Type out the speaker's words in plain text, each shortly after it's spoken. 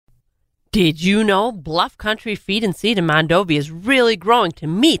Did you know Bluff Country Feed and Seed in Mondovi is really growing to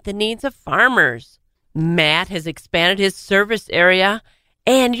meet the needs of farmers? Matt has expanded his service area,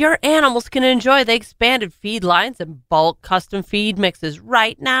 and your animals can enjoy the expanded feed lines and bulk custom feed mixes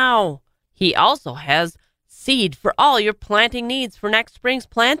right now. He also has seed for all your planting needs for next spring's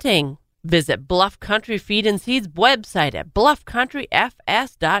planting. Visit Bluff Country Feed and Seed's website at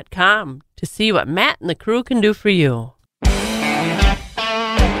bluffcountryfs.com to see what Matt and the crew can do for you.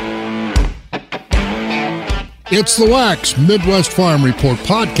 It's the Wax Midwest Farm Report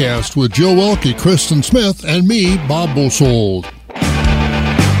podcast with Joe Welke, Kristen Smith, and me, Bob Bosold.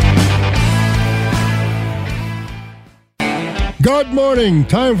 Good morning.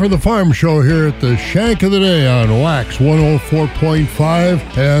 Time for the farm show here at the Shank of the Day on Wax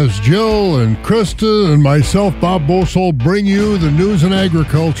 104.5 as Jill and Krista and myself, Bob Bosold, bring you the news and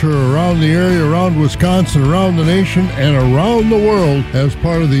agriculture around the area, around Wisconsin, around the nation, and around the world as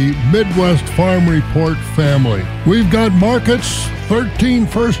part of the Midwest Farm Report family. We've got markets, 13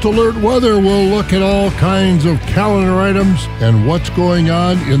 first alert weather. We'll look at all kinds of calendar items and what's going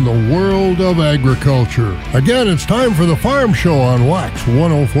on in the world of agriculture. Again, it's time for the farm show on Wax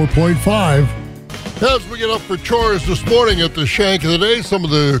 104.5. As we get up for chores this morning at the Shank of the Day, some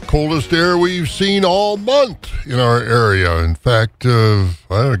of the coldest air we've seen all month in our area. In fact,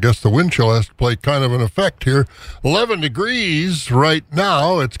 I guess the wind chill has to play kind of an effect here. 11 degrees right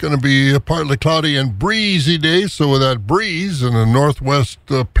now. It's going to be a partly cloudy and breezy day, so with that breeze and a northwest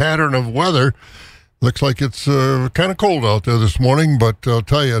pattern of weather, looks like it's kind of cold out there this morning, but I'll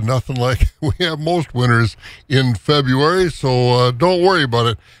tell you, nothing like we have most winters in February, so don't worry about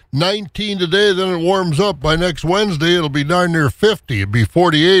it. 19 today, then it warms up. By next Wednesday, it'll be darn near 50. It'll be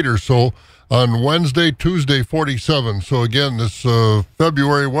 48 or so on Wednesday, Tuesday, 47. So again, this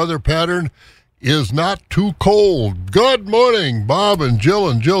February weather pattern is not too cold. Good morning, Bob and Jill.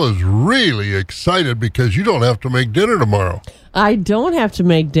 And Jill is really excited because you don't have to make dinner tomorrow. I don't have to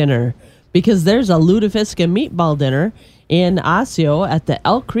make dinner because there's a lutefisk and meatball dinner in Osseo at the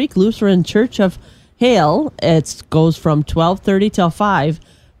Elk Creek Lutheran Church of Hale. It goes from 12:30 till 5.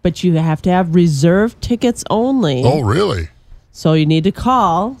 But you have to have reserved tickets only. Oh, really? So you need to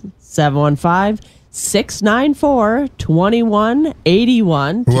call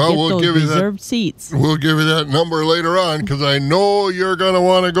 715-694-2181 to get those reserved seats. We'll give you that number later on because I know you're going to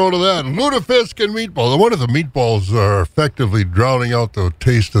want to go to that. Lutefisk and meatball. I wonder if the meatballs are effectively drowning out the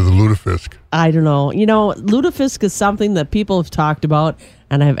taste of the lutefisk. I don't know. You know, lutefisk is something that people have talked about,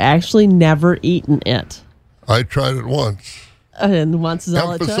 and I've actually never eaten it. I tried it once. And once is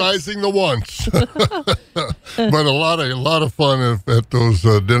all it took. Emphasizing the once. But a lot of fun at those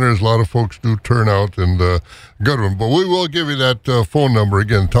dinners. A lot of folks do turn out, and good one. But we will give you that phone number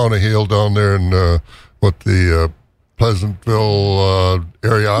again. Town of Hale down there in the Pleasantville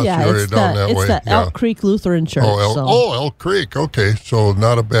area, area down that way. It's the Elk Creek Lutheran Church. Elk Creek. Okay, so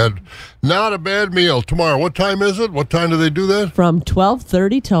not a bad meal tomorrow. What time is it? What time do they do that? From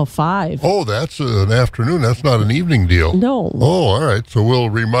 12:30 till 5. Oh, that's an afternoon. That's not an evening deal. No. Oh, all right. So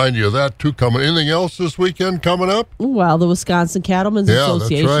we'll remind you of that too coming. Anything else this weekend coming up? Well, the Wisconsin Cattlemen's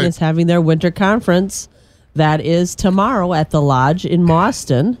Association is having their winter conference. That is tomorrow at the Lodge in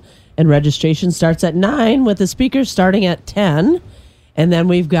Mauston. And registration starts at 9 with the speakers starting at 10. And then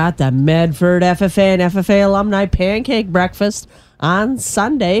we've got the Medford FFA and FFA Alumni Pancake Breakfast on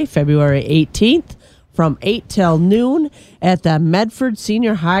Sunday, February 18th from 8 till noon at the Medford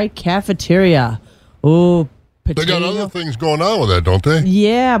Senior High Cafeteria. Oh, potato. They got other things going on with that, don't they?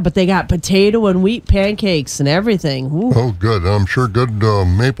 Yeah, but they got potato and wheat pancakes and everything. Ooh. Oh, good. I'm sure good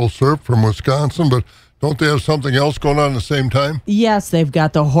maple syrup from Wisconsin, but don't they have something else going on at the same time? Yes, they've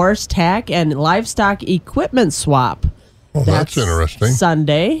got the horse tack and livestock equipment swap. Oh, that's interesting.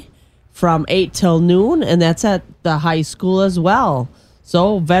 Sunday from 8 till noon, and that's at the high school as well.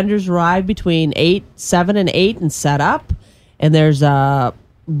 So vendors arrive between 7 and 8 and set up. And there's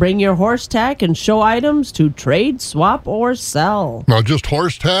bring your horse tack and show items to trade, swap, or sell. Now, just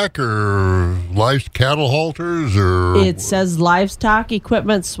horse tack or cattle halters? Or it says livestock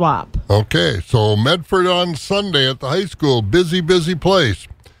equipment swap. Okay, so Medford on Sunday at the high school. Busy place.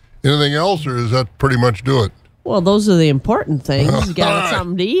 Anything else, or does that pretty much do it? Well, those are the important things. You got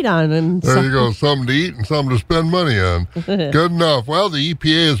something to eat on. And there you go, something to eat and something to spend money on. Good enough. Well, the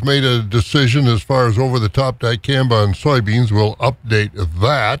EPA has made a decision as far as over-the-top dicamba on soybeans. We'll update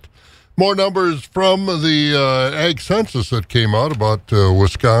that. More numbers from the ag census that came out about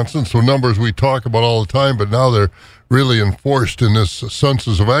Wisconsin. So numbers we talk about all the time, but now they're really enforced in this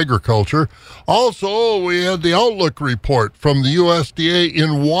census of agriculture. Also, we had the outlook report from the USDA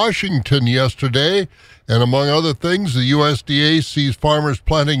in Washington yesterday. And among other things, the USDA sees farmers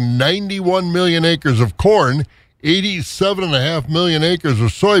planting 91 million acres of corn, 87.5 million acres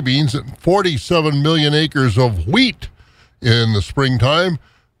of soybeans, and 47 million acres of wheat in the springtime.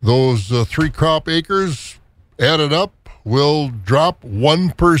 Those three crop acres added up will drop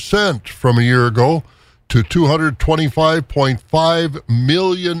 1% from a year ago to 225.5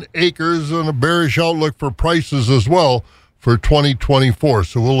 million acres, and a bearish outlook for prices as well for 2024.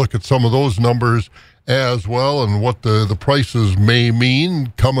 So we'll look at some of those numbers as well and what the prices may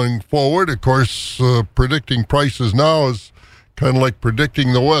mean coming forward. Of course, predicting prices now is kind of like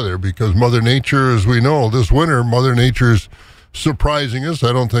predicting the weather, because Mother Nature, as we know, this winter, Mother Nature's surprising us.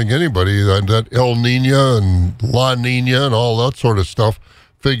 I don't think anybody, that El Nino and La Nina and all that sort of stuff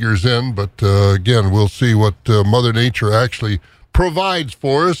figures in. But again, we'll see what Mother Nature actually provides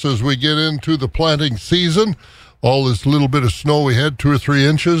for us as we get into the planting season. All this little bit of snow we had, 2 or 3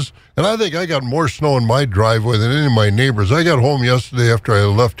 inches. And I think I got more snow in my driveway than any of my neighbors. I got home yesterday after I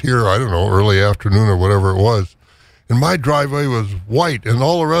left here, I don't know, early afternoon or whatever it was. And my driveway was white, and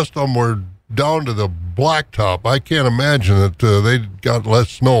all the rest of them were down to the blacktop. I can't imagine that they got less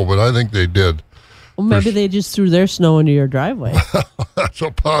snow, but I think they did. Well, maybe they just threw their snow into your driveway. That's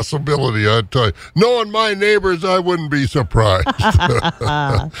a possibility, I'd tell you. Knowing my neighbors, I wouldn't be surprised.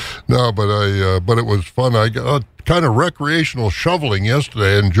 No, but it was fun. I got kind of recreational shoveling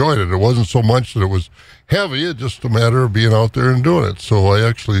yesterday. I enjoyed it. It wasn't so much that it was heavy. It's just a matter of being out there and doing it. So I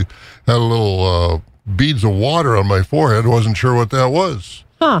actually had a little beads of water on my forehead. I wasn't sure what that was.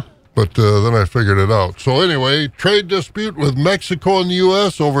 Huh. But then I figured it out. So anyway, trade dispute with Mexico and the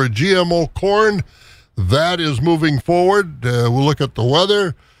U.S. over GMO corn. That is moving forward. We'll look at the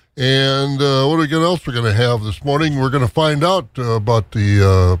weather. And what else we're going to have this morning? We're going to find out about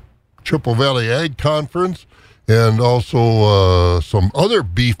the Chippewa Valley Ag Conference and also some other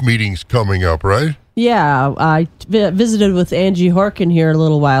beef meetings coming up, right? Yeah, I visited with Angie Horkin here a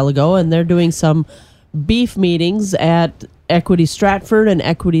little while ago, and they're doing some beef meetings at Equity Stratford and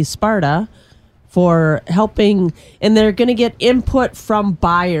Equity Sparta for helping, and they're going to get input from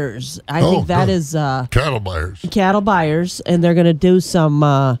buyers. I think that is cattle buyers, and they're going to do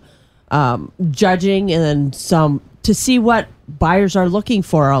some judging and some to see what buyers are looking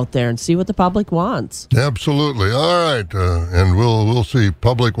for out there and see what the public wants. Absolutely. All right, and we'll see.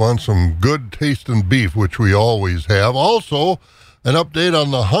 Public wants some good tasting beef, which we always have. Also, an update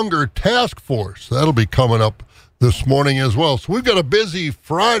on the Hunger Task Force. That'll be coming up this morning as well. So we've got a busy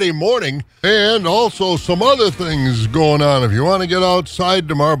Friday morning and also some other things going on if you want to get outside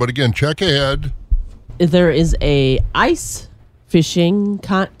tomorrow. But again, check ahead. There is a ice fishing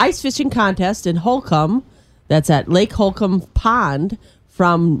contest in Holcomb. That's at Lake Holcomb Pond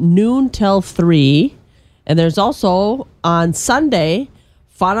from noon till 3. And there's also on Sunday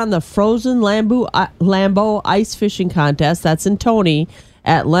fun on the Frozen Lambeau Ice Fishing Contest. That's in Tony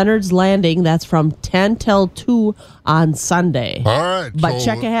at Leonard's Landing. That's from 10 till 2 on Sunday. All right. But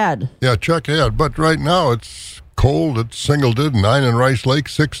check ahead. Yeah, check ahead. But right now it's cold. It's Singleton, 9 in Rice Lake,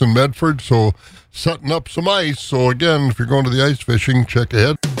 6 in Medford. So setting up some ice. So again, if you're going to the ice fishing, check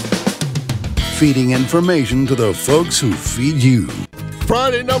ahead. Feeding information to the folks who feed you.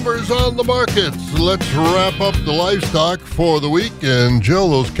 Friday numbers on the markets. Let's wrap up the livestock for the week. And Jill,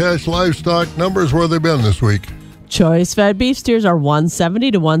 those cash livestock numbers, where have they been this week? Choice fed beef steers are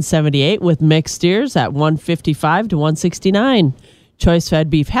 170 to 178, with mixed steers at 155 to 169. Choice fed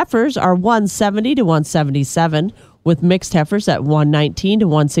beef heifers are 170 to 177, with mixed heifers at 119 to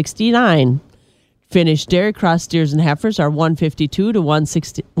 169. Finished dairy cross steers and heifers are 152 to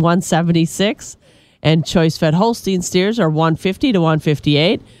 176, and choice fed Holstein steers are 150 to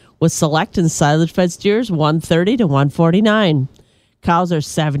 158, with select and silage fed steers 130 to 149. Cows are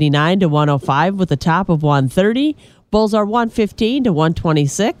 79 to 105 with a top of 130. Bulls are 115 to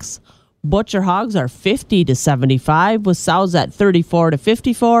 126. Butcher hogs are 50 to 75 with sows at 34 to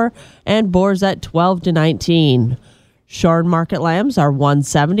 54 and boars at 12 to 19. Shorn market lambs are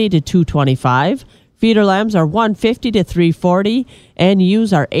 170 to 225. Feeder lambs are 150 to 340 and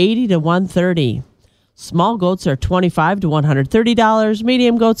ewes are 80 to 130. Small goats are $25 to $130.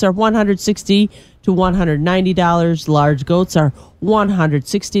 Medium goats are $160 to $190. Large goats are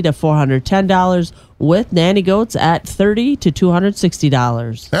 $160 to $410, with nanny goats at $30 to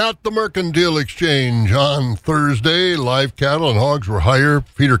 $260. At the Mercantile Exchange on Thursday, live cattle and hogs were higher.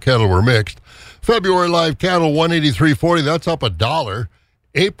 Feeder cattle were mixed. February live cattle $183.40. That's up $1.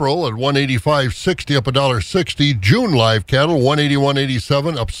 April at 185.60, up $1.60. June live cattle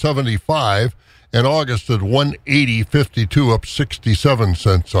 181.87, up 75. And August at 180.52, up 67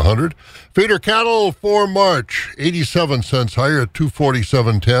 cents a hundred. Feeder cattle for March 87 cents higher at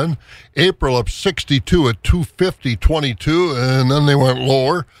 247.10. April up 62 at 250.22, and then they went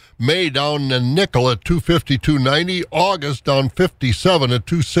lower. May down a nickel at 252.90. August down 57 at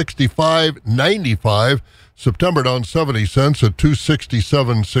 265.95. September down 70 cents at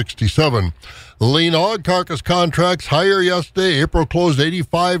 267.67. Lean hog carcass contracts higher yesterday. April closed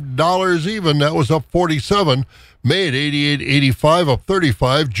 $85 even. That was up 47. May at 88.85, up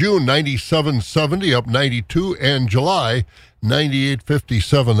 35. June 97.70, up 92. And July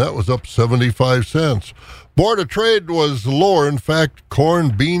 98.57. That was up 75 cents. Board of Trade was lower. In fact,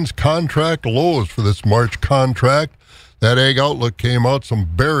 corn, beans contract lows for this March contract. That Ag Outlook came out, some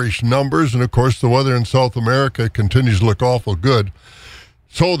bearish numbers, and of course the weather in South America continues to look awful good.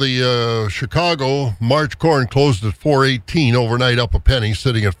 So the Chicago March corn closed at 4.18 overnight, up a penny,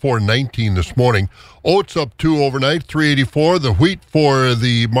 sitting at 4.19 this morning. Oats up 2 overnight, 3.84. The wheat for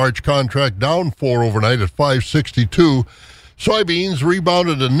the March contract down 4 overnight at 5.62. Soybeans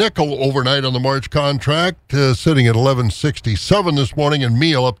rebounded a nickel overnight on the March contract, sitting at 11.67 this morning, and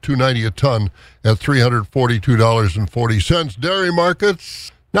meal up $2.90 a ton at $342.40. Dairy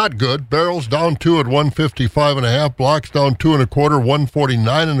markets, not good. Barrels down 2 at 155.5. Blocks down 2 1/4,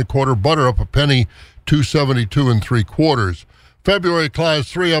 149 1/4. Butter up a penny, 272 3/4. February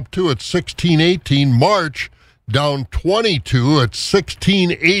class 3 up 2 at 16.18. March down 22 at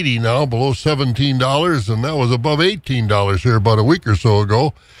 $16.80 now, below $17, and that was above $18 here about a week or so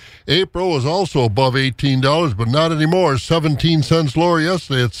ago. April was also above $18, but not anymore. 17 cents lower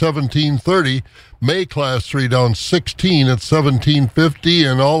yesterday at $17.30. May class 3 down 16 at $17.50,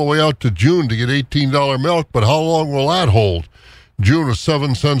 and all the way out to June to get $18 milk, but how long will that hold? June was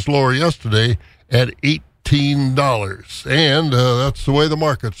 7 cents lower yesterday at $18, and that's the way the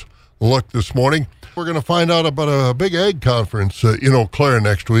markets look this morning. We're going to find out about a big ag conference in Eau Claire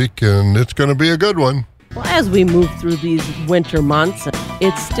next week, and it's going to be a good one. Well, as we move through these winter months,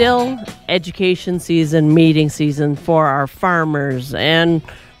 it's still education season, meeting season for our farmers and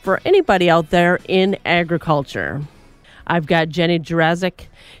for anybody out there in agriculture. I've got Jenny Jurazic.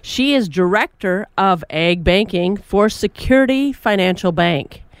 She is Director of Ag Banking for Security Financial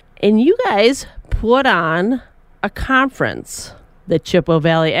Bank. And you guys put on a conference, the Chippewa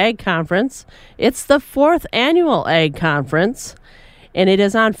Valley Ag Conference. It's the 4th annual Ag Conference, and it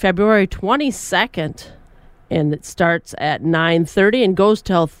is on February 22nd, and it starts at 9:30 and goes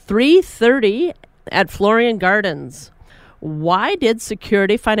till 3:30 at Florian Gardens. Why did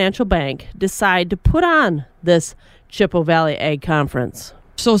Security Financial Bank decide to put on this Chippewa Valley Ag Conference?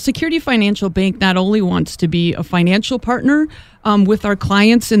 So Security Financial Bank not only wants to be a financial partner with our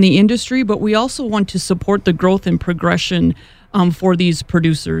clients in the industry, but we also want to support the growth and progression for these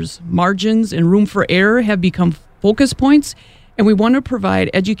producers. Margins and room for error have become focus points, and we want to provide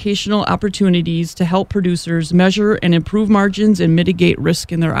educational opportunities to help producers measure and improve margins and mitigate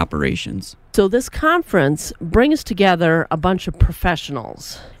risk in their operations. So this conference brings together a bunch of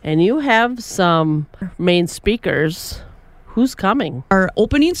professionals, and you have some main speakers. Who's coming? Our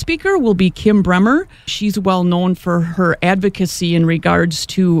opening speaker will be Kim Bremer. She's well known for her advocacy in regards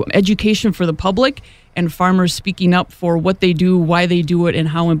to education for the public and farmers speaking up for what they do, why they do it, and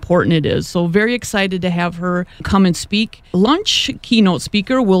how important it is. So very excited to have her come and speak. Lunch keynote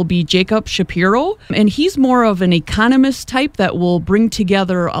speaker will be Jacob Shapiro, and he's more of an economist type that will bring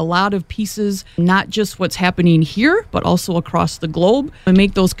together a lot of pieces, not just what's happening here, but also across the globe, and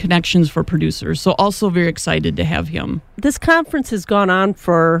make those connections for producers. So also very excited to have him. This conference has gone on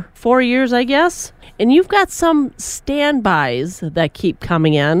for 4 years, I guess, and you've got some standbys that keep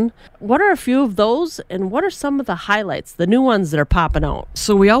coming in. What are a few of those, and what are some of the highlights, the new ones that are popping out?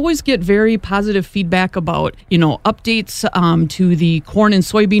 So we always get very positive feedback about, updates to the corn and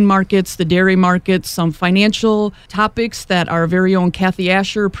soybean markets, the dairy markets, some financial topics that our very own Kathy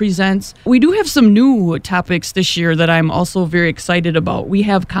Asher presents. We do have some new topics this year that I'm also very excited about. We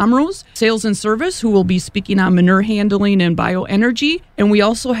have Comrose Sales and Service, who will be speaking on manure handling and bioenergy. And we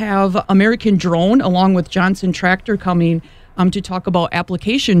also have American Drone, along with Johnson Tractor, coming to talk about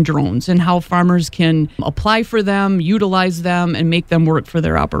application drones and how farmers can apply for them, utilize them, and make them work for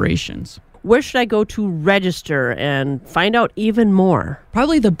their operations. Where should I go to register and find out even more?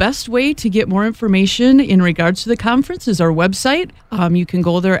 Probably the best way to get more information in regards to the conference is our website. You can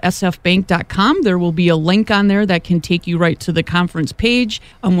go there, sfbank.com. There will be a link on there that can take you right to the conference page.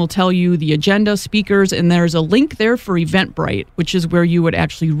 We'll tell you the agenda, speakers, and there's a link there for Eventbrite, which is where you would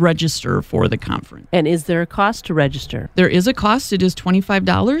actually register for the conference. And is there a cost to register? There is a cost. It is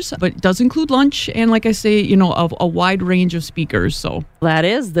 $25, but it does include lunch and, like I say, of a wide range of speakers. So that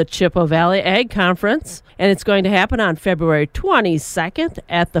is the Chippewa Valley Ag Conference, and it's going to happen on February 22nd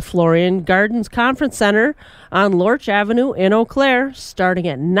at the Florian Gardens Conference Center on Lorch Avenue in Eau Claire, starting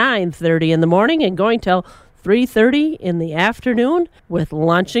at 9:30 in the morning and going till 3:30 in the afternoon, with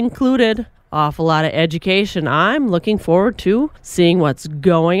lunch included. Awful lot of education. I'm looking forward to seeing what's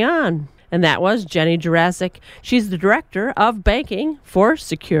going on. And that was Jenny Jurassic. She's the Director of Banking for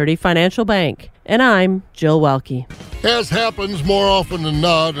Security Financial Bank. And I'm Jill Welke. As happens more often than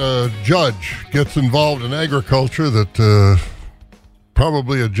not, a judge gets involved in agriculture that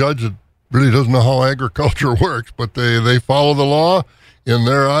probably a judge that really doesn't know how agriculture works, but they follow the law in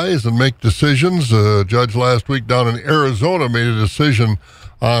their eyes and make decisions. A judge last week down in Arizona made a decision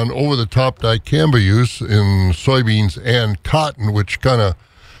on over-the-top dicamba use in soybeans and cotton, which kind of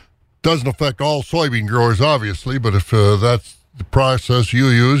doesn't affect all soybean growers, obviously, but if that's the process you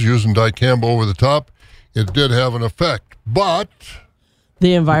use, using dicamba over the top, it did have an effect. But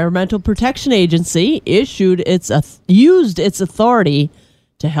the Environmental Protection Agency used its authority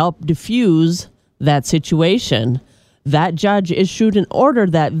to help diffuse that situation. That judge issued an order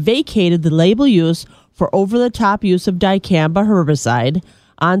that vacated the label use for over-the-top use of dicamba herbicide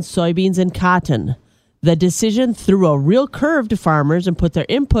on soybeans and cotton. The decision threw a real curve to farmers and put their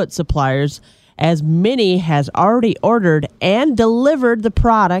input suppliers, as many has already ordered and delivered the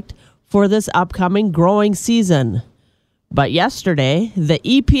product for this upcoming growing season. But yesterday, the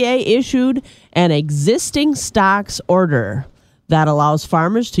EPA issued an existing stocks order that allows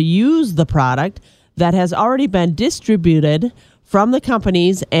farmers to use the product that has already been distributed from the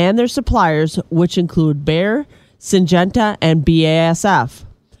companies and their suppliers, which include Bayer, Syngenta, and BASF.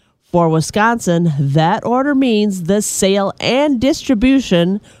 For Wisconsin, that order means the sale and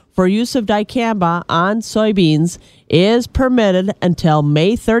distribution for use of dicamba on soybeans is permitted until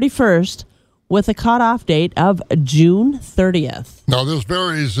May 31st, with a cutoff date of June 30th. Now, this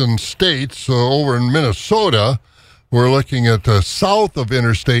varies in states. Over in Minnesota, we're looking at south of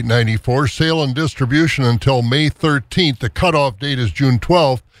Interstate 94, sale and distribution until May 13th. The cutoff date is June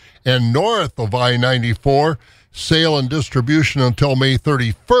 12th. And north of I-94, sale and distribution until May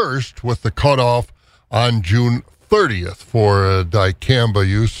 31st, with the cutoff on June 30th for dicamba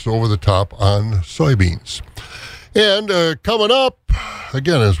use over the top on soybeans. And coming up,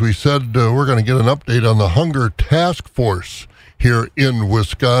 again, as we said, we're going to get an update on the Hunger Task Force here in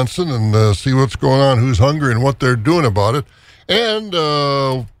Wisconsin and see what's going on, who's hungry, and what they're doing about it. And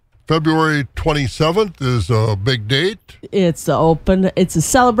February 27th is a big date. It's a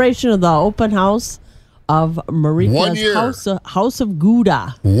celebration of the open house of Marika's House of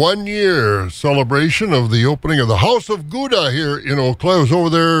Gouda. 1 year celebration of the opening of the House of Gouda here in Eau Claire. I was over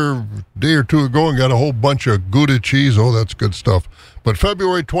there a day or two ago and got a whole bunch of Gouda cheese. Oh, that's good stuff. But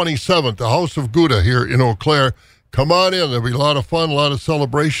February 27th, the House of Gouda here in Eau Claire. Come on in. There'll be a lot of fun, a lot of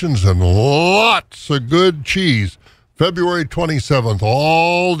celebrations, and lots of good cheese. February 27th,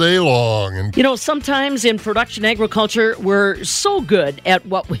 all day long. And sometimes in production agriculture, we're so good at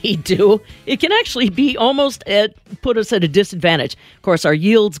what we do, it can actually be almost put us at a disadvantage. Of course, our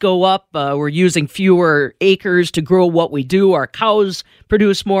yields go up. We're using fewer acres to grow what we do. Our cows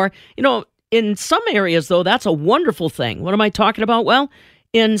produce more. In some areas, though, that's a wonderful thing. What am I talking about? Well,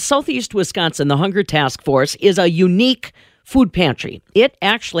 in southeast Wisconsin, the Hunger Task Force is a unique food pantry. It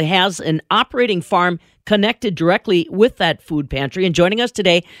actually has an operating farm connected directly with that food pantry. And joining us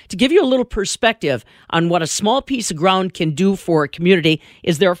today to give you a little perspective on what a small piece of ground can do for a community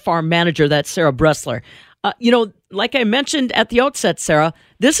is their farm manager, that's Sarah Bressler. Like I mentioned at the outset, Sarah,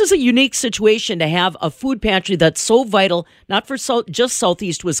 this is a unique situation to have a food pantry that's so vital, not for just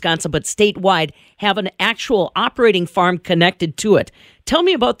southeast Wisconsin, but statewide, have an actual operating farm connected to it. Tell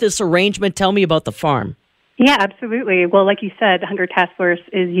me about this arrangement. Tell me about the farm. Yeah, absolutely. Well, like you said, Hunger Task Force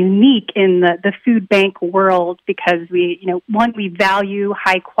is unique in the food bank world because we value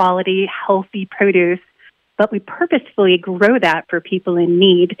high quality, healthy produce. but we purposefully grow that for people in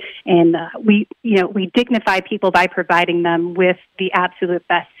need. And we dignify people by providing them with the absolute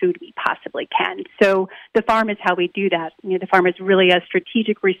best food we possibly can. So the farm is how we do that. The farm is really a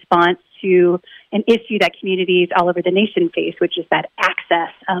strategic response to an issue that communities all over the nation face, which is that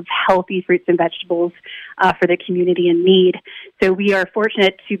access of healthy fruits and vegetables for the community in need. So we are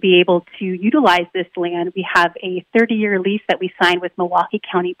fortunate to be able to utilize this land. We have a 30-year lease that we signed with Milwaukee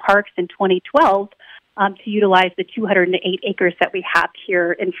County Parks in 2012 to utilize the 208 acres that we have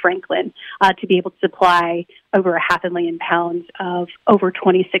here in Franklin to be able to supply over 500,000 pounds of over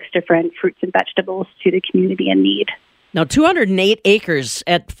 26 different fruits and vegetables to the community in need. Now, 208 acres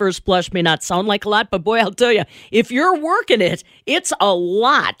at first blush may not sound like a lot, but boy, I'll tell you, if you're working it, it's a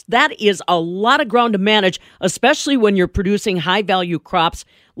lot. That is a lot of ground to manage, especially when you're producing high-value crops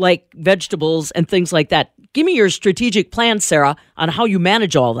like vegetables and things like that. Give me your strategic plan, Sarah, on how you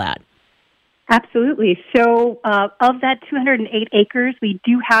manage all that. Absolutely. So of that 208 acres, we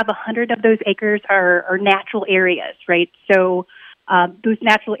do have 100 of those acres are natural areas, right? So those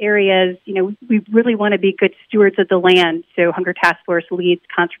natural areas, we really want to be good stewards of the land. So Hunger Task Force leads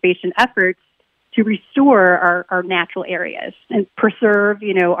conservation efforts to restore our natural areas and preserve,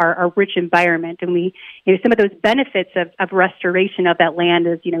 our rich environment. And we, some of those benefits of restoration of that land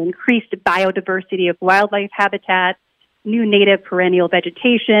is, increased biodiversity of wildlife habitat, new native perennial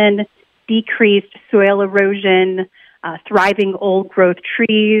vegetation, decreased soil erosion, thriving old growth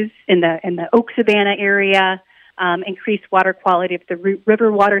trees in the oak savanna area, increased water quality of the river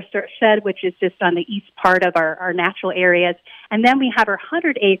watershed, which is just on the east part of our natural areas. And then we have our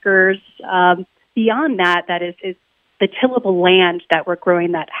 100 acres beyond that is the tillable land that we're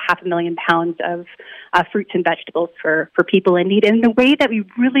growing that 500,000 pounds of fruits and vegetables for people in need. And the way that we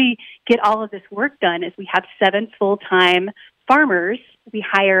really get all of this work done is we have 7 full-time farmers. We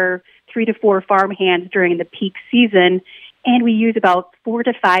hire 3 to 4 farm hands during the peak season, and we use about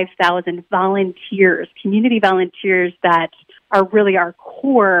 4,000 to 5,000 volunteers, community volunteers that are really our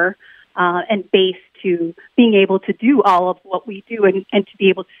core and base to being able to do all of what we do and to be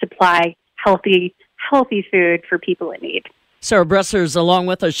able to supply healthy food for people in need. Sarah Bresser is along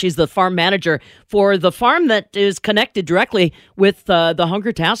with us. She's the farm manager for the farm that is connected directly with the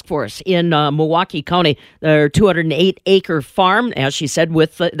Hunger Task Force in Milwaukee County. Their 208-acre farm, as she said,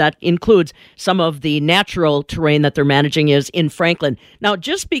 that includes some of the natural terrain that they're managing is in Franklin. Now,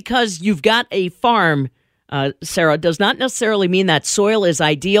 just because you've got a farm, Sarah, does not necessarily mean that soil is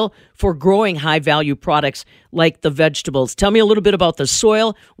ideal for growing high-value products like the vegetables. Tell me a little bit about the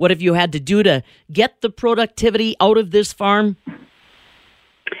soil. What have you had to do to get the productivity out of this farm?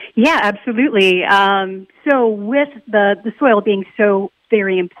 Yeah, absolutely. So with the soil being so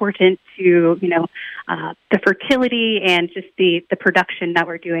very important to, the fertility and just the production that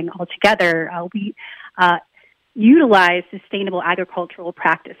we're doing altogether, we utilize sustainable agricultural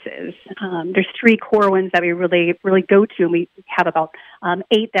practices. There's 3 core ones that we really go to, and we have about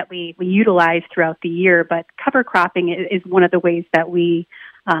 8 that we utilize throughout the year. But cover cropping is one of the ways that we,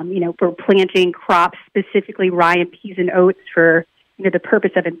 we're planting crops, specifically rye and peas and oats for the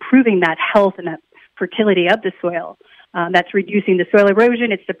purpose of improving that health and that fertility of the soil. That's reducing the soil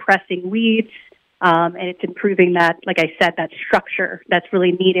erosion, it's suppressing weeds, and it's improving that, like I said, that structure that's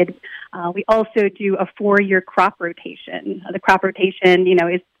really needed. We also do a 4-year crop rotation. The crop rotation,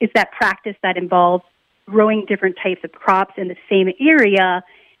 is that practice that involves growing different types of crops in the same area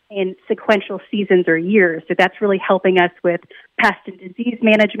in sequential seasons or years. So that's really helping us with pest and disease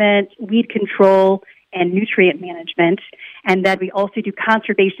management, weed control, and nutrient management. And then we also do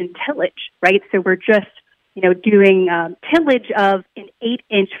conservation tillage, right? So we're just, doing tillage of an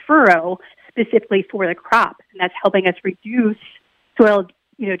 8-inch furrow specifically for the crop, and that's helping us reduce soil,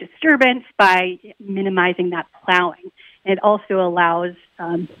 disturbance by minimizing that plowing. And it also allows,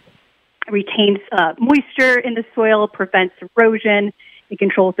 retains moisture in the soil, prevents erosion, it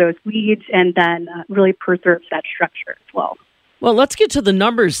controls those weeds, and then really preserves that structure as well. Well, let's get to the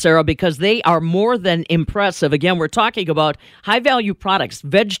numbers, Sarah, because they are more than impressive. Again, we're talking about high-value products,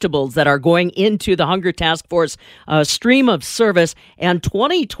 vegetables that are going into the Hunger Task Force stream of service. And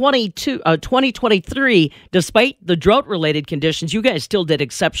 2023, despite the drought-related conditions, you guys still did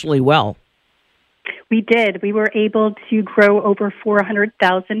exceptionally well. We did. We were able to grow over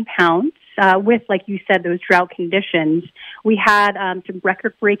 400,000 pounds with, like you said, those drought conditions. We had some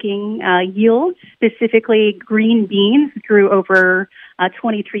record-breaking yields, specifically green beans grew over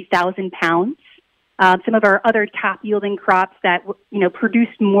 23,000 pounds. Some of our other top-yielding crops that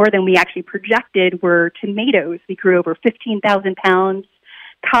produced more than we actually projected were tomatoes. We grew over 15,000 pounds.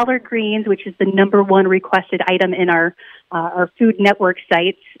 collard greens, which is the number one requested item in our Food Network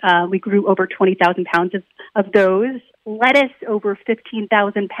sites. We grew over 20,000 pounds of those. Lettuce, over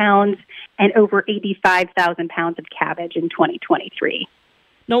 15,000 pounds, and over 85,000 pounds of cabbage in 2023.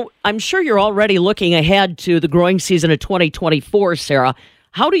 No, I'm sure you're already looking ahead to the growing season of 2024, Sarah.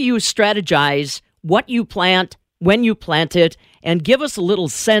 How do you strategize what you plant, when you plant it, and give us a little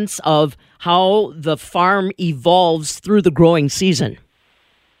sense of how the farm evolves through the growing season?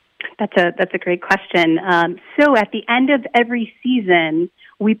 That's a great question. So at the end of every season,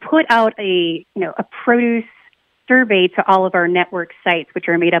 we put out a produce survey to all of our network sites, which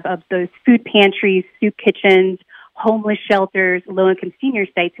are made up of those food pantries, soup kitchens, homeless shelters, low-income senior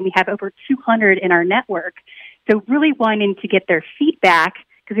sites, and we have over 200 in our network. So really wanting to get their feedback,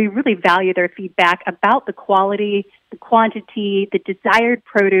 because we really value their feedback about the quality, the quantity, the desired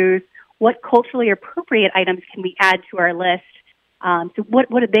produce, what culturally appropriate items can we add to our list. So what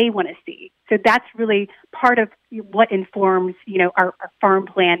do they want to see? So that's really part of what informs, our farm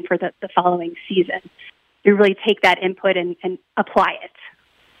plan for the following season. To really take that input and apply it.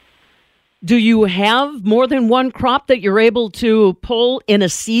 Do you have more than one crop that you're able to pull in a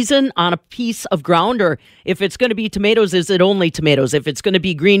season on a piece of ground? Or if it's going to be tomatoes, is it only tomatoes? If it's going to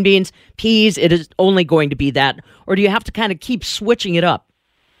be green beans, peas, it is only going to be that? Or do you have to kind of keep switching it up?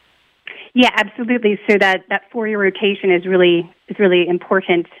 Yeah, absolutely. So that 4-year rotation is really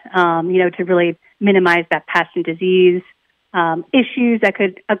important, to really minimize that pest and disease issues that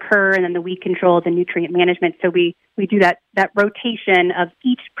could occur, and then the weed control, the nutrient management. So we do that rotation of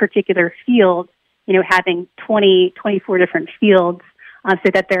each particular field, having 24 different fields,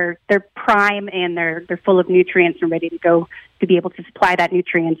 so that they're prime and they're full of nutrients and ready to go to be able to supply that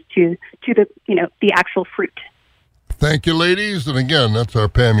nutrients to the actual fruit. Thank you, ladies. And again, that's our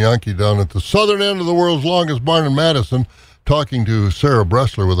Pam Yankee down at the southern end of the world's longest barn in Madison, talking to Sarah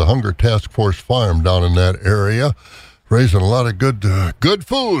Bressler with the Hunger Task Force Farm down in that area, raising a lot of good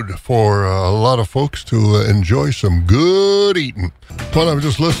food for a lot of folks to enjoy some good eating. Well, I'm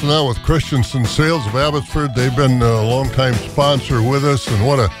just listening out with Christensen Sales of Abbotsford. They've been a longtime sponsor with us, and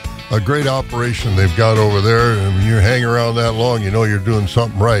what a great operation they've got over there. And when you hang around that long, you're doing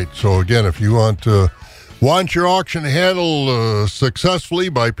something right. So again, if you want your auction handled successfully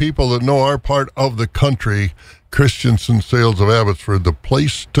by people that know our part of the country, Christensen Sales of Abbotsford, the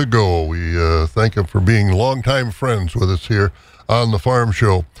place to go. We thank them for being longtime friends with us here on the Farm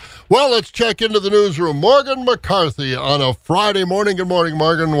Show. Well, let's check into the newsroom. Morgan McCarthy on a Friday morning. Good morning,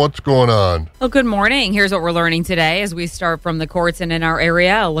 Morgan. What's going on? Well, good morning. Here's what we're learning today as we start from the courts and in our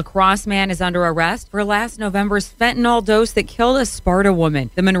area. A La Crosse man is under arrest for last November's fentanyl dose that killed a Sparta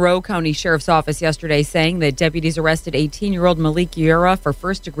woman. The Monroe County Sheriff's Office yesterday saying that deputies arrested 18-year-old Malik Yura for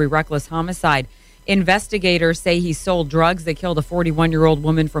first-degree reckless homicide. Investigators say he sold drugs that killed a 41-year-old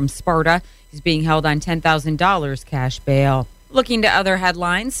woman from Sparta. He's being held on $10,000 cash bail. Looking to other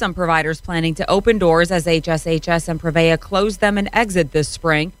headlines, some providers planning to open doors as HSHS and Prevea close them and exit this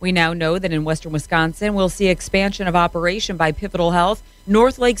spring. We now know that in western Wisconsin, we'll see expansion of operation by Pivotal Health,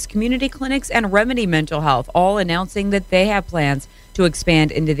 North Lakes Community Clinics, and Remedy Mental Health, all announcing that they have plans to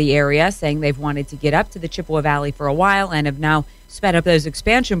expand into the area, saying they've wanted to get up to the Chippewa Valley for a while and have now sped up those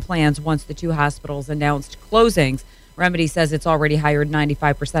expansion plans once the two hospitals announced closings. Remedy says it's already hired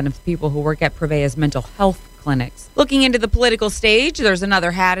 95% of the people who work at Prevea's mental health clinics. Looking into the political stage, there's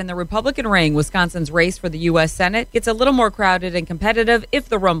another hat in the Republican ring. Wisconsin's race for the U.S. Senate gets a little more crowded and competitive if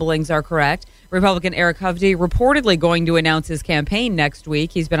the rumblings are correct. Republican Eric Hovde reportedly going to announce his campaign next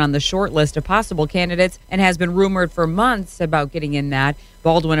week. He's been on the short list of possible candidates and has been rumored for months about getting in that.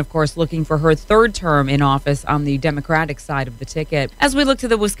 Baldwin, of course, looking for her third term in office on the Democratic side of the ticket. As we look to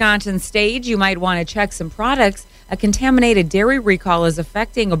the Wisconsin stage, you might want to check some products. A contaminated dairy recall is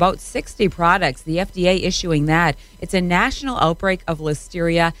affecting about 60 products. The FDA issuing that. It's a national outbreak of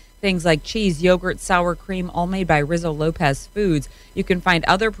listeria. Things like cheese, yogurt, sour cream, all made by Rizzo Lopez Foods. You can find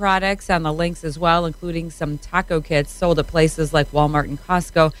other products on the links as well, including some taco kits sold at places like Walmart and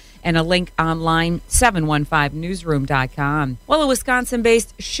Costco, and a link online, 715newsroom.com. Well, a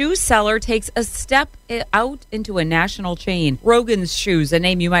Wisconsin-based shoe seller takes a step out into a national chain. Rogan's Shoes, a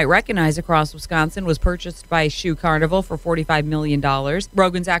name you might recognize across Wisconsin, was purchased by Shoe Carnival for $45 million.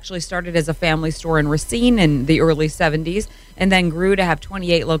 Rogan's actually started as a family store in Racine in the early 70s and then grew to have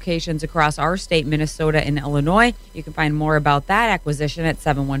 28 locations across our state, Minnesota, and Illinois. You can find more about that acquisition at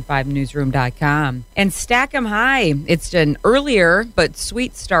 715newsroom.com. And stack 'em high. It's an earlier but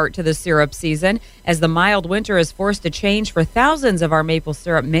sweet start to the syrup season as the mild winter is forced to change for thousands of our maple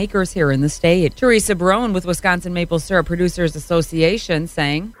syrup makers here in the state. Teresa Barone with Wisconsin Maple Syrup Producers Association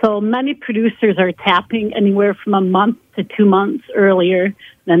saying, so many producers are tapping anywhere from a month to 2 months earlier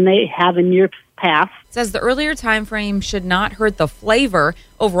than they have in years past. Says the earlier time frame should not hurt the flavor.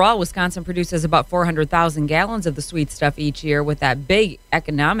 Overall, Wisconsin produces about 400,000 gallons of the sweet stuff each year with that big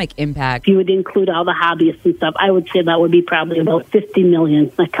economic impact. If you would include all the hobbyists and stuff, I would say that would be probably about 50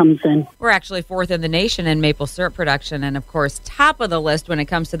 million that comes in. We're actually fourth in the nation in maple syrup production and, of course, top of the list when it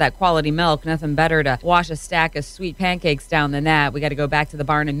comes to that quality milk. Nothing better to wash a stack of sweet pancakes down than that. We got to go back to the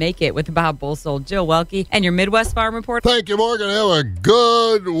barn and make it with Bob Bosold, Jill Welke, and your Midwest Farm Report. Thank you, Morgan. Have a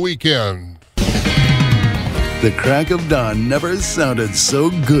good weekend. The crack of dawn never sounded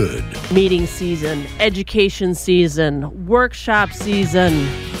so good. Meeting season, education season, workshop season.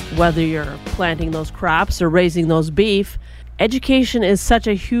 Whether you're planting those crops or raising those beef, education is such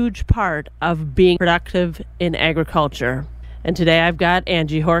a huge part of being productive in agriculture. And today I've got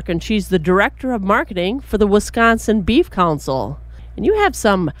Angie Horkin. She's the Director of Marketing for the Wisconsin Beef Council. And you have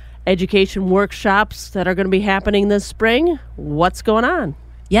some education workshops that are going to be happening this spring. What's going on?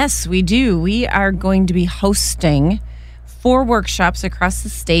 Yes, we do. We are going to be hosting 4 workshops across the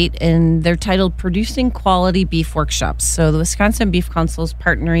state, and they're titled Producing Quality Beef Workshops. So the Wisconsin Beef Council is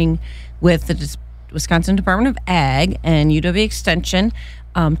partnering with the Wisconsin Department of Ag and UW Extension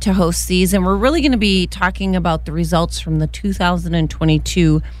to host these. And we're really going to be talking about the results from the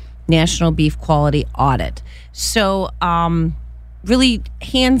 2022 National Beef Quality Audit. So really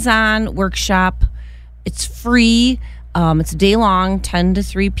hands-on workshop. It's free. It's a day long, 10 to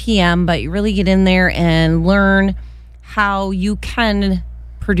 3 p.m., but you really get in there and learn how you can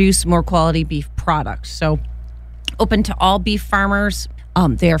produce more quality beef products. So open to all beef farmers.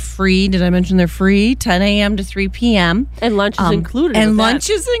 They're free. Did I mention they're free? 10 a.m. to 3 p.m. And lunch is included. And lunch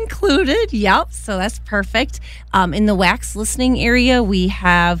is included. Yep. So that's perfect. In the wax listening area, we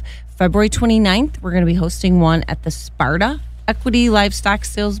have February 29th. We're going to be hosting one at the Sparta Equity Livestock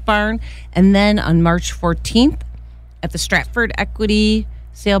Sales Barn. And then on March 14th, at the Stratford Equity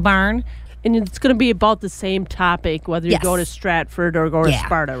Sale Barn. And it's going to be about the same topic, whether you go to Stratford or go to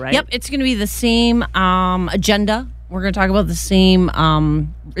Sparta, right? Yep, it's going to be the same agenda. We're going to talk about the same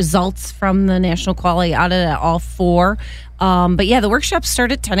results from the National Quality Audit at all 4. But yeah, the workshops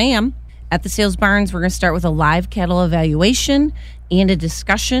start at 10 a.m. At the sales barns. We're going to start with a live cattle evaluation and a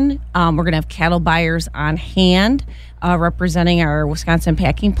discussion. We're going to have cattle buyers on hand representing our Wisconsin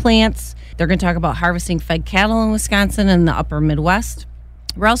packing plants. They're going to talk about harvesting fed cattle in Wisconsin and the upper Midwest.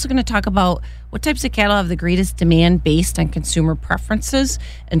 We're also going to talk about what types of cattle have the greatest demand based on consumer preferences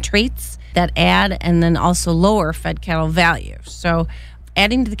and traits that add and then also lower fed cattle value. So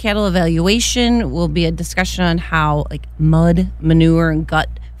adding to the cattle evaluation will be a discussion on how like mud, manure, and gut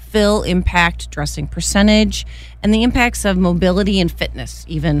fill impact dressing percentage and the impacts of mobility and fitness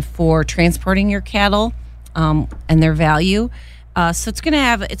even for transporting your cattle and their value. So it's going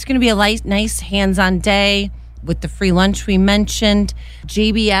to be a nice hands-on day with the free lunch we mentioned.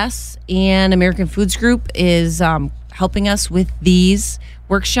 JBS and American Foods Group is helping us with these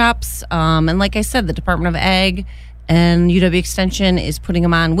workshops. And like I said, the Department of Ag and UW Extension is putting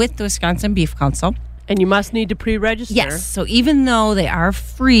them on with the Wisconsin Beef Council. And you must need to pre-register. Yes. So even though they are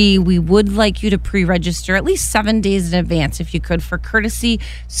free, we would like you to pre-register at least 7 days in advance if you could for courtesy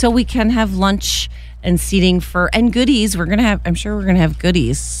so we can have lunch and seating and goodies. I'm sure we're going to have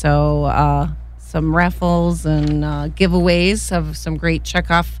goodies. So some raffles and giveaways of some great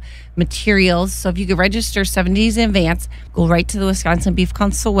checkoff materials. So if you could register 7 days in advance, go right to the Wisconsin Beef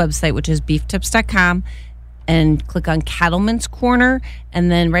Council website, which is beeftips.com, and click on Cattleman's Corner. And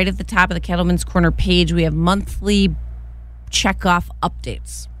then right at the top of the Cattleman's Corner page, we have monthly checkoff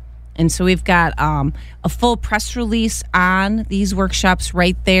updates. And so we've got a full press release on these workshops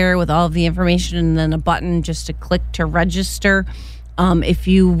right there with all of the information and then a button just to click to register. If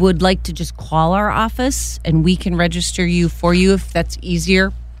you would like to just call our office and we can register you for you if that's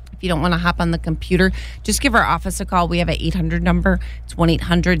easier. If you don't want to hop on the computer, just give our office a call. We have an 800 number. It's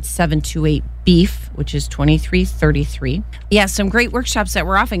 1-800-728-BEEF, which is 2333. Yeah, some great workshops that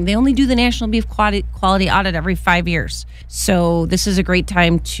we're offering. They only do the National Beef Quality Audit every 5 years. So this is a great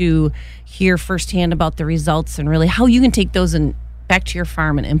time to hear firsthand about the results and really how you can take those back to your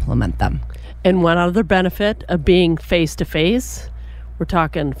farm and implement them. And one other benefit of being face-to-face, we're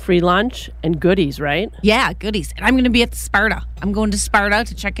talking free lunch and goodies, right? Yeah, goodies. And I'm going to be at Sparta. I'm going to Sparta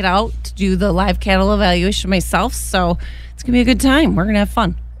to check it out, to do the live cattle evaluation myself. So it's It's going to be a good time. We're going to have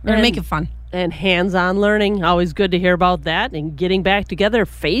fun. We're going to make it fun. And hands-on learning, always good to hear about that, and getting back together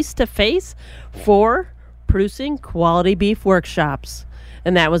face-to-face for producing quality beef workshops.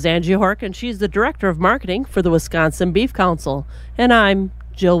 And that was Angie Hork, and she's the Director of Marketing for the Wisconsin Beef Council. And I'm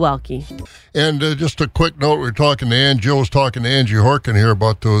Jill Welke. And just a quick note, Jill was talking to Angie Horkin here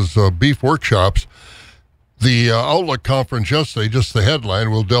about those beef workshops. The Outlook conference yesterday, just the headline,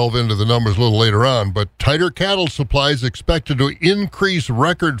 we'll delve into the numbers a little later on, but tighter cattle supplies expected to increase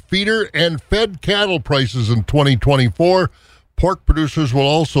record feeder and fed cattle prices in 2024. Pork producers will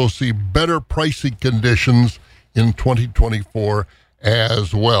also see better pricing conditions in 2024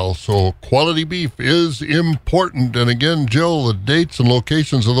 as well. So quality beef is important. And again, Jill, the dates and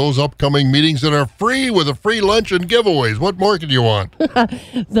locations of those upcoming meetings that are free with a free lunch and giveaways. What more can you want?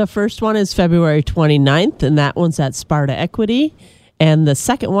 The first one is February 29th, and that one's at Sparta-Equity. And the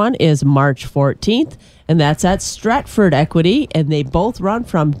second one is March 14th, and that's at Stratford Equity, and they both run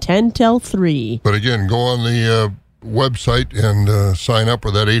from 10 till 3. But again, go on the website and sign up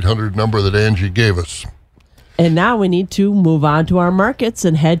with that 800 number that Angie gave us. And now we need to move on to our markets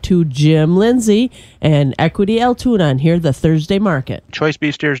and head to Jim Lindsay and Equity Altoona and hear the Thursday market. Choice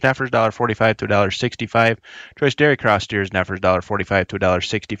beef steers, Neffers $1.45 to $1.65. Choice dairy cross steers, Neffers $1.45 to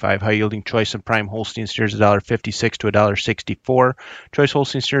 $1.65. High yielding choice and prime Holstein steers $1.56 to $1.64. Choice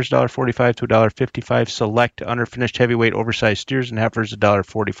Holstein steers $1.45 to $1.55. Select underfinished heavyweight oversized steers and heifers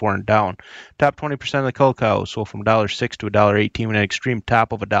 $1.44 and down. Top 20% of the cull cows sold from $1.06 to $1.18 with an extreme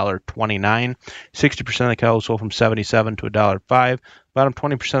top of $1.29. 60% of the cows sold from $77 to $1.05. Bottom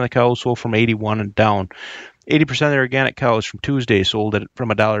 20% of the cows sold from $81 and down. 80% of the organic cows from Tuesday sold from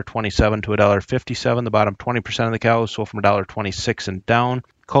 $1.27 to $1.57. The bottom 20% of the cows sold from $1.26 and down.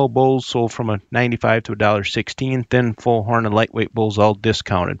 Cull bulls sold from $95 to $1.16. Thin, full horn, and lightweight bulls all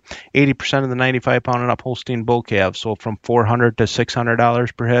discounted. 80% of the 95-pound and up Holstein bull calves sold from $400 to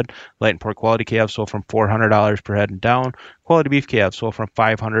 $600 per head. Light and poor quality calves sold from $400 per head and down. Quality beef calves sold from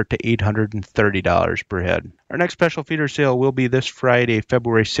 $500 to $830 per head. Our next special feeder sale will be this Friday,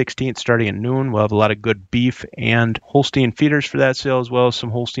 February 16th, starting at noon. We'll have a lot of good beef and Holstein feeders for that sale, as well as some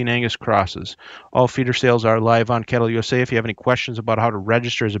Holstein Angus crosses. All feeder sales are live on Cattle USA. If you have any questions about how to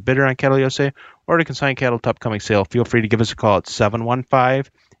register as a bidder on Cattle USA or to consign cattle to upcoming sale, feel free to give us a call at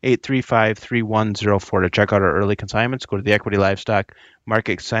 715-835-3104. To check out our early consignments, go to the Equity Livestock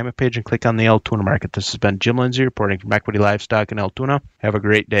Market Consignment page and click on the Altoona Market. This has been Jim Lindsay reporting from Equity Livestock in Altoona. Have a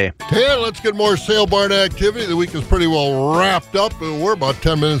great day. Okay, let's get more sale barn activity. The week is pretty well wrapped up. We're about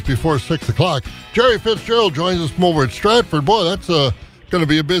 10 minutes before 6 o'clock. Jerry Fitzgerald joins us from over at Stratford. Boy, that's going to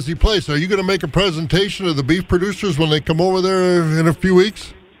be a busy place. Are you going to make a presentation to the beef producers when they come over there in a few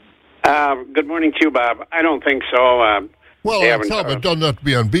weeks? Good morning to you, Bob. I don't think so. Well, it doesn't have to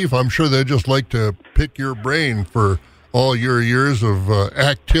be on beef. I'm sure they just like to pick your brain for all your years of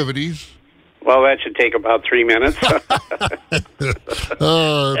activities. Well, that should take about 3 minutes.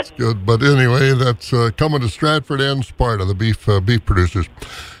 Oh, that's good. But anyway, that's coming to Stratford and Sparta, the beef producers.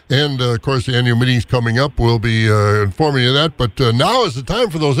 And, of course, the annual meeting's coming up. We'll be informing you of that. But now is the time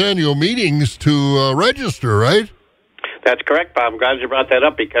for those annual meetings to register, right? That's correct, Bob. I'm glad you brought that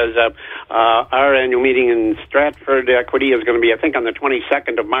up because our annual meeting in Stratford Equity is going to be, I think, on the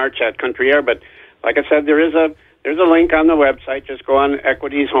 22nd of March at Country Air. But like I said, there's a link on the website. Just go on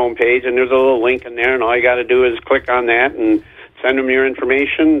Equity's homepage, and there's a little link in there, and all you got to do is click on that and send them your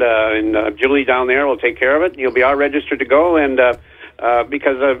information, and Julie down there will take care of it. You'll be all registered to go, and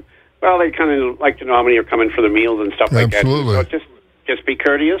because they kind of like to know how many are coming for the meals and stuff like that. So just be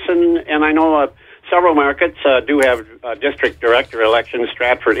courteous, and I know several markets do have district director elections,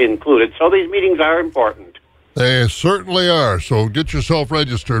 Stratford included, so these meetings are important. They certainly are, so get yourself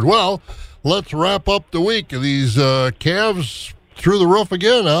registered. Well, let's wrap up the week. Are these calves through the roof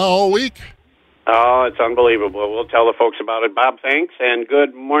again all week? Oh, it's unbelievable. We'll tell the folks about it. Bob, thanks, and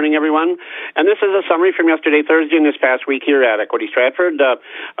good morning, everyone. And this is a summary from yesterday, Thursday, and this past week here at Equity Stratford.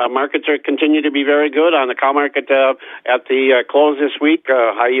 Markets continue to be very good. On the cow market at the close this week,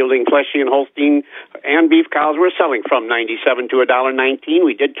 high-yielding fleshy and Holstein and beef cows were selling from $97 to $1.19.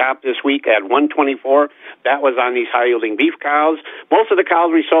 We did top this week at $124. That was on these high-yielding beef cows. Most of the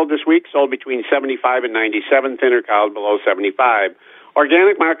cows we sold this week sold between 75 and 97, thinner cows below 75.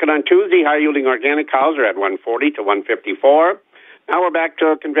 Organic market on Tuesday, high-yielding organic cows are at $140 to $154. Now we're back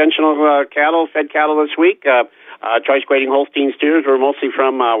to conventional cattle, fed cattle this week. Choice grading Holstein steers were mostly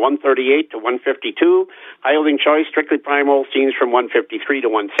from $138 to $152. High-yielding choice, strictly prime Holsteins from $153 to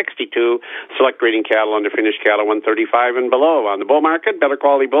 $162. Select grading cattle, underfinished cattle, $135 and below. On the bull market, better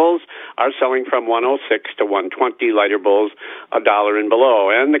quality bulls are selling from $106 to $120. Lighter bulls, $1 and below.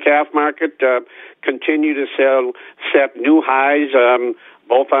 And the calf market, continue to set new highs,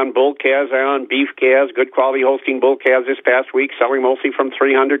 both on bull calves and on beef calves. Good quality Holstein bull calves this past week, selling mostly from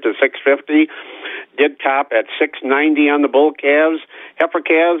 $300 to $650. Did top at $690 on the bull calves. Heifer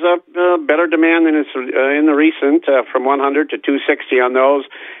calves, better demand than in the recent, from $100 to $260 on those.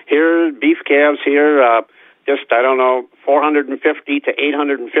 Here, beef calves here, just, I don't know, $450 to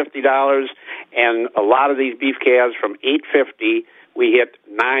 $850, and a lot of these beef calves from $850, we hit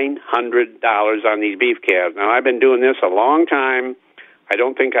 $900 on these beef calves. Now, I've been doing this a long time. I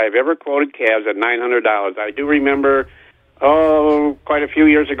don't think I've ever quoted calves at $900. I do remember, quite a few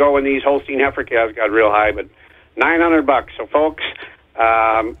years ago when these Holstein heifer calves got real high, but $900. So, folks,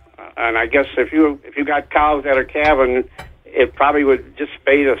 and I guess if you got cows that are calving, it probably would just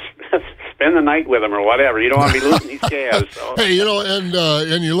pay to spend the night with them or whatever. You don't want to be losing these calves. So. Hey,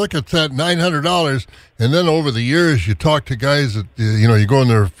 and you look at that $900, and then over the years you talk to guys that, you go in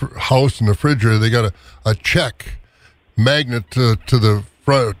their house in the refrigerator, they got a check magnet to the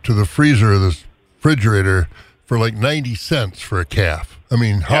freezer of the refrigerator for like 90 cents for a calf. I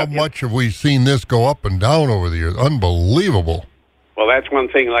mean, how much have we seen this go up and down over the years? Unbelievable. Well, that's one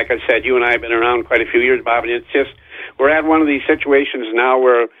thing. Like I said, you and I have been around quite a few years, Bob, and it's just, we're at one of these situations now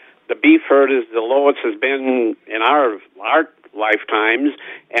where the beef herd is the lowest has been in our lifetimes,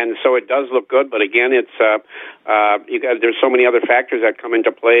 and so it does look good. But again, it's there's so many other factors that come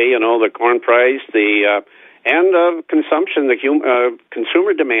into play. The corn price, and consumption, the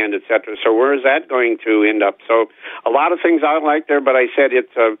consumer demand, etc. So where is that going to end up? So a lot of things I like there, but I said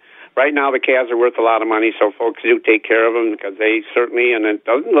it's right now the calves are worth a lot of money, so folks do take care of them because they certainly, and it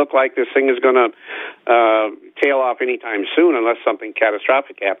doesn't look like this thing is going to tail off anytime soon unless something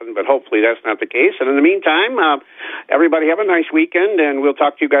catastrophic happens, but hopefully that's not the case. And in the meantime, everybody have a nice weekend, and we'll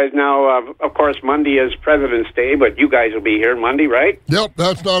talk to you guys now. Of course, Monday is President's Day, but you guys will be here Monday, right? Yep,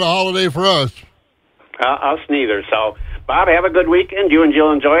 that's not a holiday for us. Us neither. So, Bob, have a good weekend. You and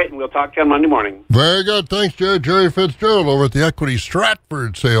Jill enjoy it, and we'll talk to you on Monday morning. Very good. Thanks, Jerry Fitzgerald over at the Equity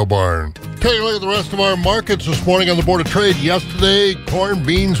Stratford Sale Barn. Take a look at the rest of our markets this morning on the Board of Trade. Yesterday, corn,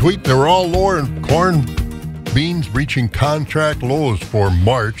 beans, wheat, they were all lower, and corn, beans reaching contract lows for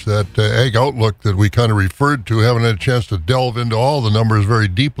March. That Ag Outlook that we kind of referred to, haven't had a chance to delve into all the numbers very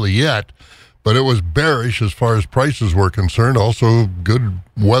deeply yet. But it was bearish as far as prices were concerned. Also, good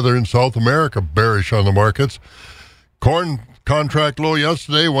weather in South America, bearish on the markets. Corn contract low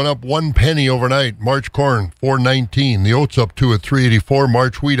yesterday went up 1 penny overnight. March corn, $4.19. The oats up 2 at $3.84.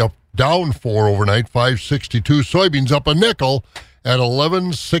 March wheat up down 4 overnight, $5.62. Soybeans up a nickel at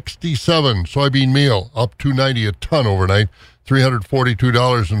 $11.67. Soybean meal up $2.90 a ton overnight,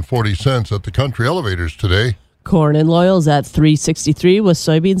 $342.40 at the country elevators today. Corn and loyals at $3.63 with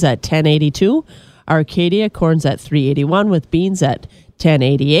soybeans at $10.82. Arcadia, corn's at $3.81 with beans at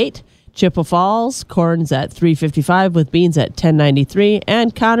 $10.88. Chippewa Falls, corn's at $3.55 with beans at $10.93.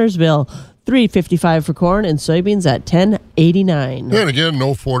 And Connorsville, $3.55 for corn and soybeans at $10.89. And again,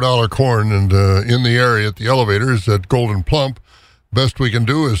 no $4 corn and in the area at the elevators at Golden Plump. Best we can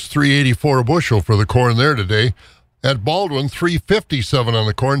do is $3.84 a bushel for the corn there today. At Baldwin, $3.57 on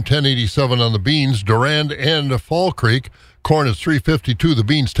the corn, $10.87 on the beans. Durand and Fall Creek, corn is $3.52, the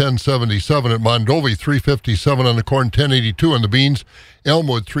beans $10.77. At Mondovi, $3.57 on the corn, $10.82 on the beans.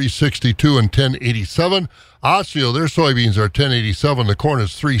 Elmwood, $3.62 and $10.87. Osseo, their soybeans are $10.87, the corn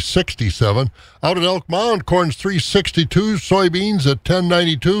is $3.67. Out at Elk Mound, corn's $3.62, soybeans at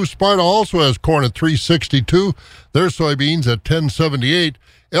 $10.92. Sparta also has corn at $3.62, their soybeans at $10.78.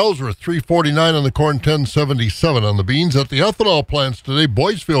 Ellsworth, $3.49 on the corn, $10.77 on the beans. At the ethanol plants today,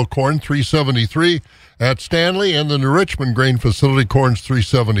 Boyceville corn, $3.73. At Stanley and the New Richmond grain facility, corn's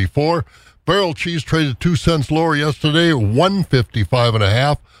 $3.74. Barrel cheese traded 2 cents lower yesterday,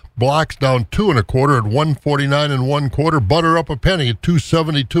 $1.55.5. Blocks down 2 1/4 at $1.49 1/4. Butter up a penny at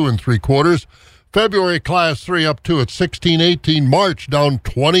 $2.72 3/4. February Class 3 up 2 at $16.18. March down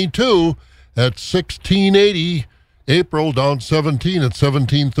 22 at $16.80. April down 17 at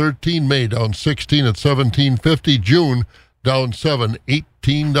 $17.13. May down 16 at $17.50. June down 7,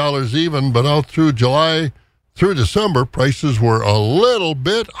 $18 even. But out through July through December, prices were a little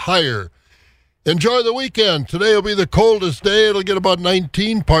bit higher. Enjoy the weekend. Today will be the coldest day. It'll get about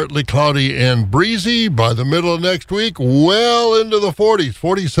 19, partly cloudy and breezy. By the middle of next week, well into the 40s,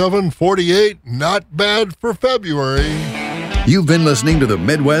 47, 48. Not bad for February. You've been listening to the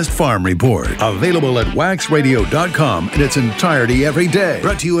Midwest Farm Report, available at waxradio.com in its entirety every day.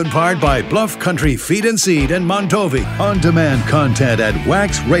 Brought to you in part by Bluff Country Feed and Seed and Mondovi. On-demand content at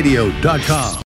waxradio.com.